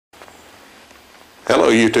Hello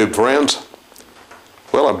YouTube friends.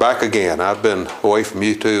 Well, I'm back again. I've been away from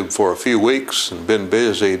YouTube for a few weeks and been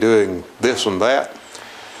busy doing this and that.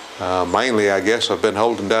 Mainly, I guess, I've been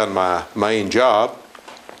holding down my main job,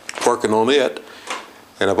 working on it,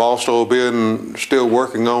 and I've also been still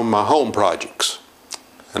working on my home projects.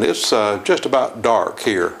 And it's just about dark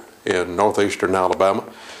here in northeastern Alabama.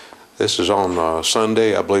 This is on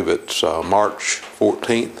Sunday. I believe it's March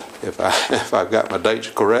 14th, if I've got my dates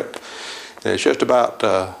correct. And it's just about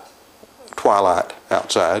twilight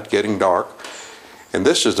outside, getting dark. And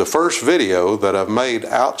this is the first video that I've made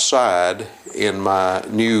outside in my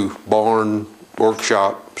new barn,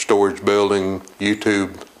 workshop, storage building,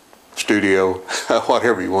 YouTube studio,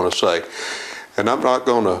 whatever you want to say. And I'm not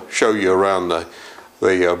going to show you around the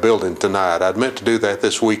building tonight. I'd meant to do that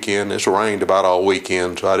this weekend. It's rained about all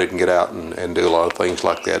weekend, so I didn't get out and do a lot of things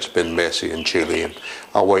like that. It's been messy and chilly, and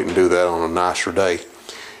I'll wait and do that on a nicer day.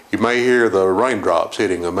 You may hear the raindrops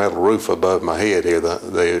hitting a metal roof above my head here.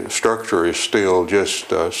 The structure is still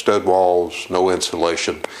just stud walls, no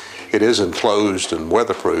insulation. It is enclosed and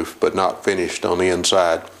weatherproof, but not finished on the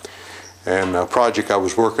inside. And a project I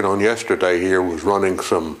was working on yesterday here was running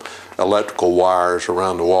some electrical wires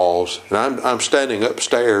around the walls. And I'm standing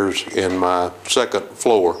upstairs in my second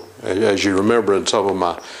floor. As you remember in some of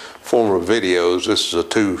my former videos, this is a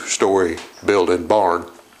two-story building barn.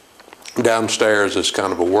 Downstairs is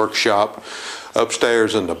kind of a workshop.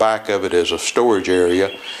 Upstairs in the back of it is a storage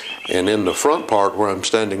area. And in the front part where I'm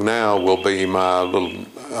standing now will be my little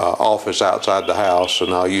office outside the house,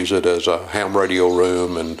 and I'll use it as a ham radio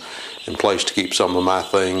room and place to keep some of my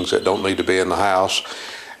things that don't need to be in the house.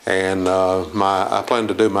 And I plan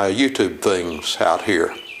to do my YouTube things out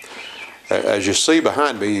here. As you see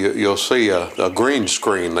behind me, you'll see a green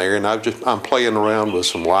screen there, and I'm playing around with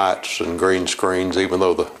some lights and green screens, even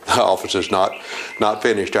though the office is not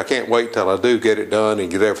finished. I can't wait till I do get it done and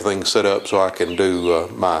get everything set up so I can do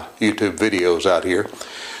my YouTube videos out here.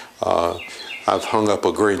 I've hung up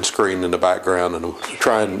a green screen in the background, and I'm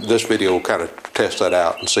trying this video will kind of test that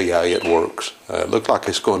out and see how it works. It looks like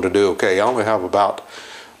it's going to do okay. I only have about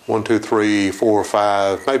 1, 2, 3, 4,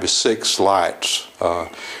 5, maybe 6 lights.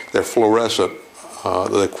 They're fluorescent,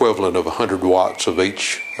 the equivalent of 100 watts of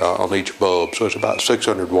each on each bulb. So it's about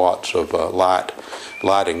 600 watts of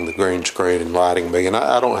lighting the green screen and lighting me. And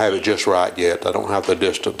I don't have it just right yet. I don't have the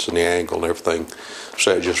distance and the angle and everything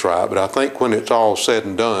set just right. But I think when it's all said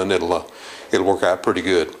and done, it'll work out pretty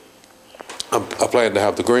good. I plan to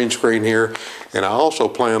have the green screen here, and I also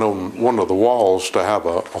plan on one of the walls to have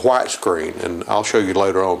a white screen, and I'll show you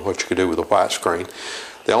later on what you can do with a white screen.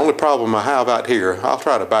 The only problem I have out here, I'll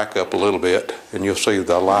try to back up a little bit, and you'll see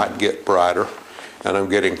the light get brighter, and I'm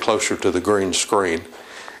getting closer to the green screen.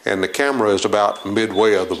 And the camera is about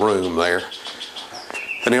midway of the room there.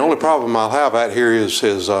 And the only problem I'll have out here is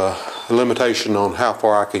a limitation on how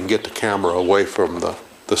far I can get the camera away from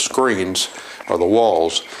the screens or the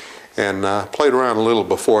walls. And I played around a little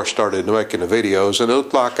before I started making the videos, and it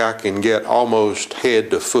looked like I can get almost head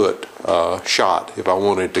to foot shot. If I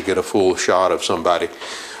wanted to get a full shot of somebody,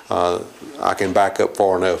 I can back up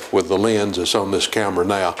far enough with the lens that's on this camera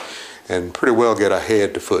now and pretty well get a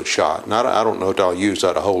head to foot shot. And I don't know if I'll use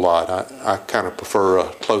that a whole lot. I kind of prefer a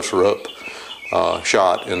closer up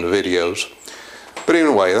shot in the videos. But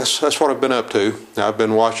anyway, that's what I've been up to. I've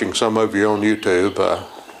been watching some of you on YouTube.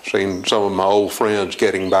 Seen some of my old friends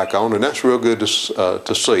getting back on, and that's real good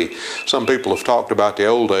to see. Some people have talked about the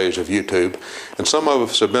old days of YouTube, and some of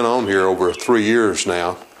us have been on here over 3 years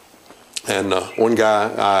now. And one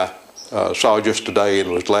guy I saw just today and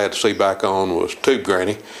was glad to see back on was Tube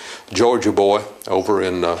Granny, Georgia boy over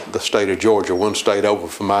in the state of Georgia, one state over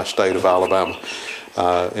from my state of Alabama.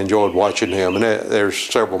 Enjoyed watching him, and there's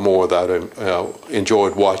several more that I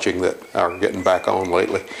enjoyed watching that are getting back on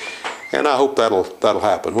lately. And I hope that'll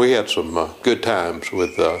happen. We had some good times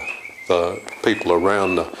with the people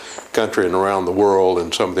around the country and around the world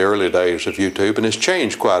in some of the early days of YouTube, and it's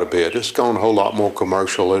changed quite a bit. It's gone a whole lot more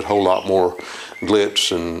commercial. There's a whole lot more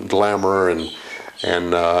glitz and glamour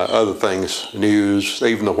and other things, news.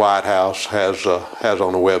 Even the White House has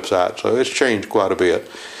on the website, so it's changed quite a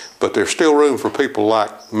bit. But there's still room for people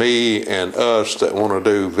like me and us that want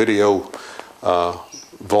to do video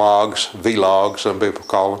vlogs, some people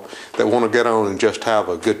call them, that want to get on and just have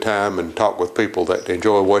a good time and talk with people that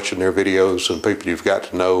enjoy watching their videos and people you've got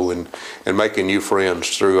to know and making new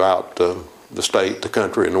friends throughout the state, the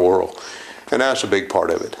country, and the world. And that's a big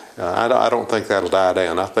part of it. I don't think that'll die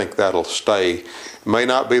down. I think that'll stay. It may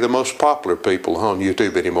not be the most popular people on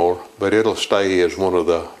YouTube anymore, but it'll stay as one of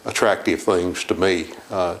the attractive things to me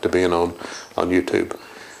to being on YouTube.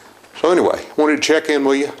 So anyway, wanted to check in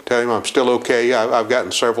with you, tell you I'm still okay. I've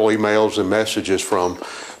gotten several emails and messages from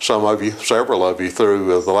some of you, several of you,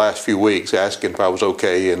 through the last few weeks asking if I was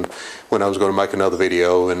okay and when I was going to make another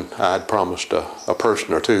video, and I had promised a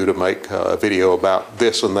person or two to make a video about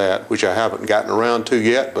this and that, which I haven't gotten around to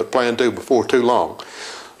yet, but plan to before too long.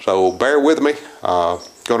 So bear with me.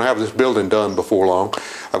 Going to have this building done before long.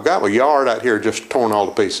 I've got my yard out here just torn all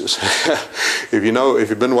to pieces. If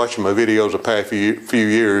you've been watching my videos the past few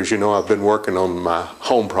years, you know I've been working on my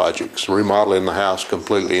home projects, remodeling the house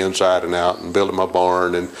completely inside and out, and building my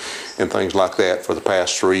barn and things like that for the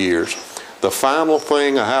past 3 years. The final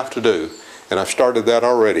thing I have to do, and I've started that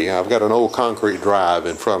already, I've got an old concrete drive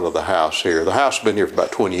in front of the house here. The house has been here for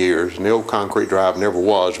about 20 years, and the old concrete drive never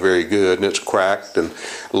was very good, and it's cracked and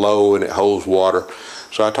low, and it holds water.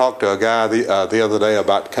 So I talked to a guy the other day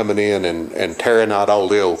about coming in and tearing out all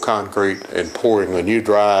the old concrete and pouring a new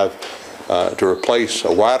drive to replace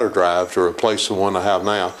a wider drive to replace the one I have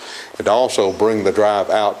now, and to also bring the drive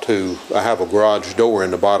out to, I have a garage door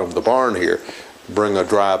in the bottom of the barn here, bring a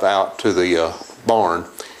drive out to the barn,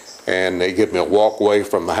 and they give me a walkway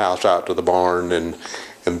from the house out to the barn, and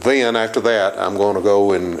then after that I'm going to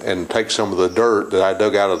go and take some of the dirt that I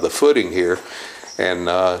dug out of the footing here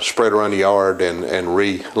and spread around the yard and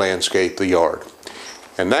re-landscape the yard.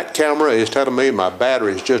 And that camera is telling me my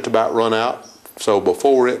battery's just about run out, so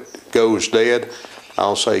before it goes dead,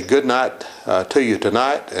 I'll say good night to you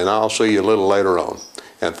tonight, and I'll see you a little later on.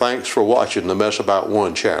 And thanks for watching the Mess About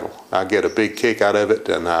One channel. I get a big kick out of it,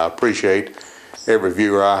 and I appreciate every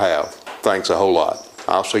viewer I have. Thanks a whole lot.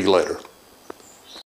 I'll see you later.